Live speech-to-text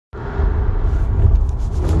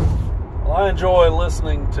I enjoy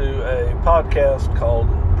listening to a podcast called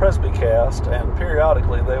Presbycast, and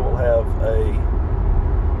periodically they will have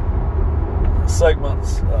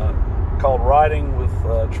segments called Riding with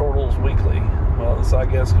Chortles Weekly. Well, this, I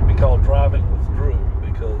guess, could be called Driving with Drew,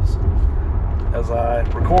 because as I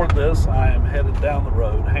record this, I am headed down the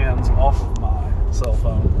road, hands off of my cell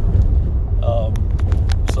phone.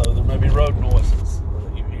 So there may be road noises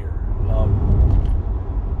that you hear.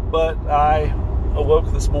 But I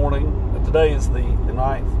awoke this morning. Today is the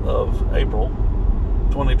 9th of April,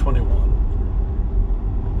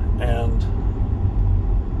 2021. And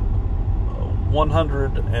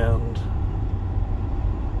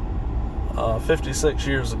 156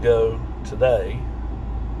 years ago today,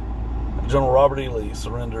 General Robert E. Lee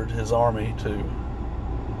surrendered his army to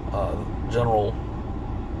General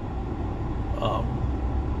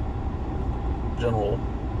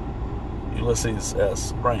Ulysses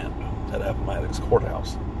S. Grant at Appomattox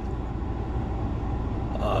Courthouse.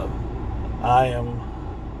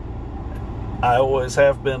 I always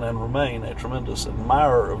have been and remain a tremendous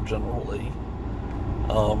admirer of General Lee,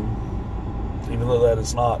 even though that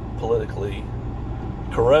is not politically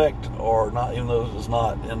correct, or not, even though it is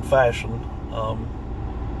not in fashion.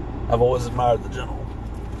 I've always admired the general.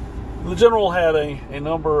 The general had a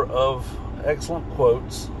number of excellent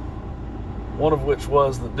quotes, one of which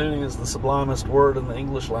was that duty is the sublimest word in the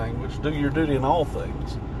English language. Do your duty in all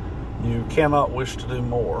things. You cannot wish to do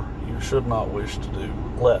more. You should not wish to do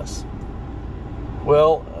less.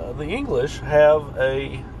 Well, the English have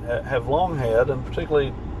long had, and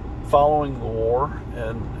particularly following the war,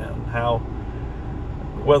 and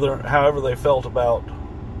however they felt about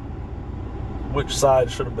which side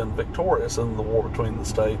should have been victorious in the war between the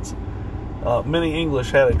states, many English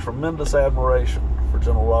had a tremendous admiration for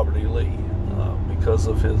General Robert E. Lee because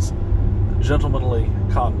of his gentlemanly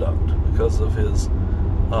conduct, because of his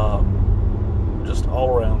just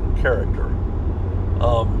all-around character.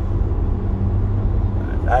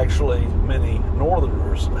 Actually, many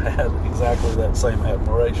Northerners had exactly that same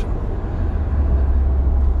admiration.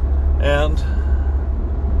 And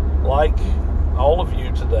like all of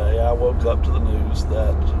you today, I woke up to the news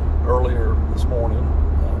that earlier this morning,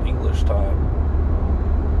 English time,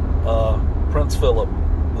 Prince Philip,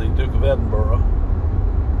 the Duke of Edinburgh,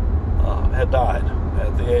 had died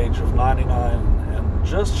at the age of 99, and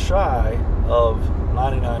just shy of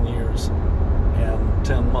 99 years and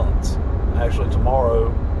 10 months. Actually, tomorrow,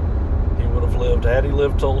 he would have lived, had he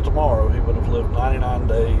lived till tomorrow, he would have lived 99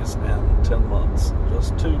 days and 10 months,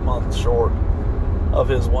 just 2 months short of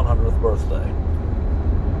his 100th birthday.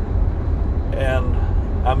 And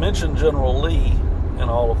I mentioned General Lee in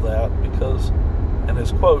all of that because, and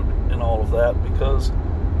his quote in all of that, because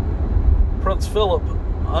Prince Philip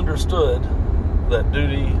understood that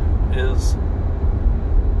duty is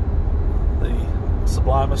the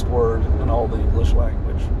sublimest word in all the English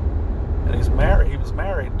language. And he was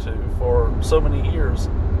married to, for so many years,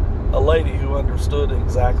 a lady who understood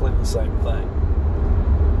exactly the same thing.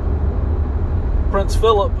 Prince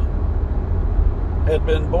Philip had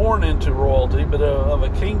been born into royalty, but of a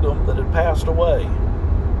kingdom that had passed away.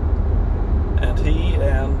 And he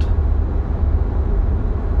and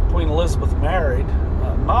Queen Elizabeth married,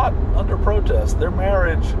 not under protest. Their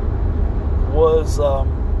marriage was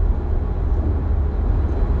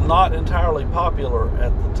not entirely popular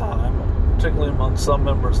at the time, particularly among some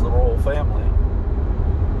members of the royal family.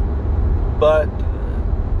 But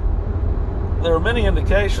there are many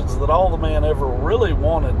indications that all the man ever really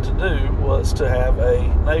wanted to do was to have a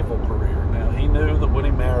naval career. Now, he knew that when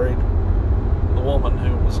he married the woman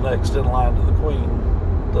who was next in line to the Queen,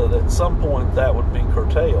 that at some point that would be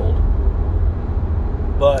curtailed.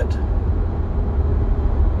 But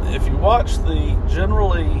if you watch the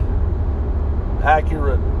generally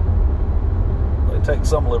accurate, they take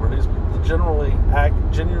some liberties, but the generally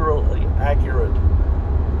accurate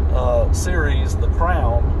series, The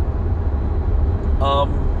Crown,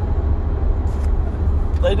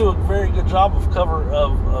 they do a very good job of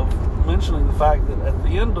mentioning the fact that at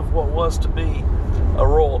the end of what was to be a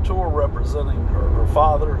royal tour representing her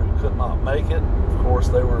father, who could not make it. Of course,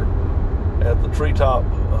 they were at the Treetop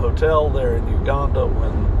Hotel there in Uganda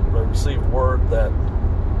when they received word that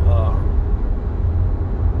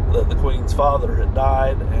the Queen's father had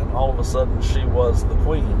died, and all of a sudden she was the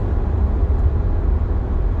Queen.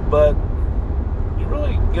 But you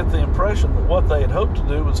really get the impression that what they had hoped to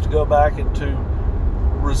do was to go back and to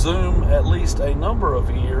resume at least a number of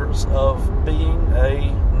years of being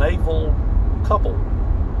a naval couple,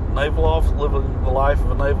 living the life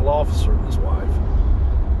of a naval officer and his wife.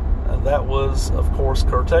 And that was, of course,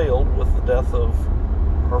 curtailed with the death of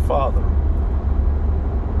her father.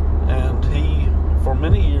 And he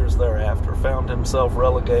many years thereafter, found himself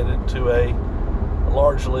relegated to a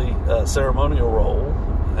largely ceremonial role,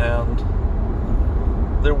 and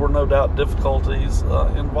there were no doubt difficulties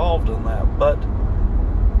involved in that, but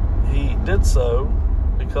he did so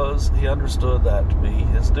because he understood that to be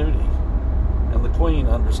his duty, and the Queen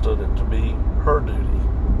understood it to be her duty.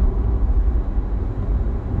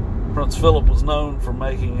 Prince Philip was known for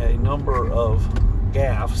making a number of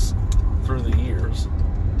gaffes through the years,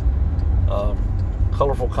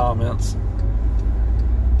 colorful comments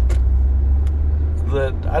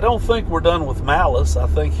that I don't think were done with malice. I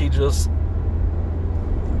think he just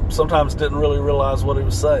sometimes didn't really realize what he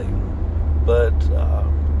was saying. But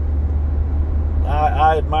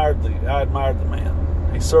I admired the man.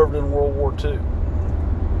 He served in World War II.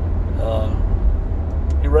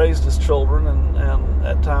 He raised his children, and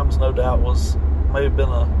at times, no doubt, may have been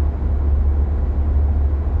a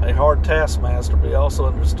hard taskmaster, but he also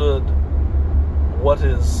understood what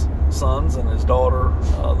his sons and his daughter,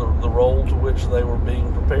 the role to which they were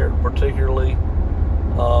being prepared, particularly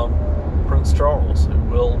Prince Charles, who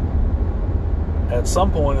will, at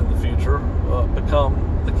some point in the future, become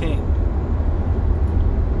the king.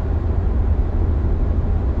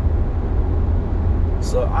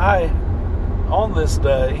 So on this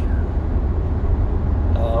day,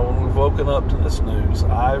 when we've woken up to this news,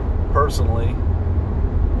 I personally,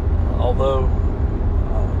 although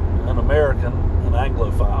an American, an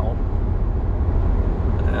Anglophile,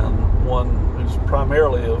 and one who's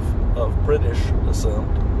primarily of British descent,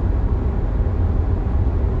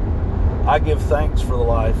 I give thanks for the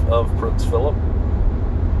life of Prince Philip,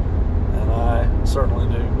 and I certainly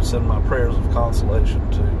do send my prayers of consolation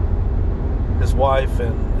to his wife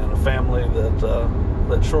and a family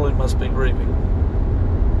that surely must be grieving.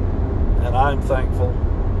 And I'm thankful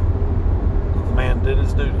that the man did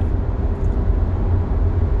his duty.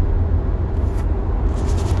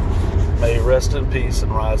 May he rest in peace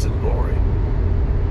and rise in glory.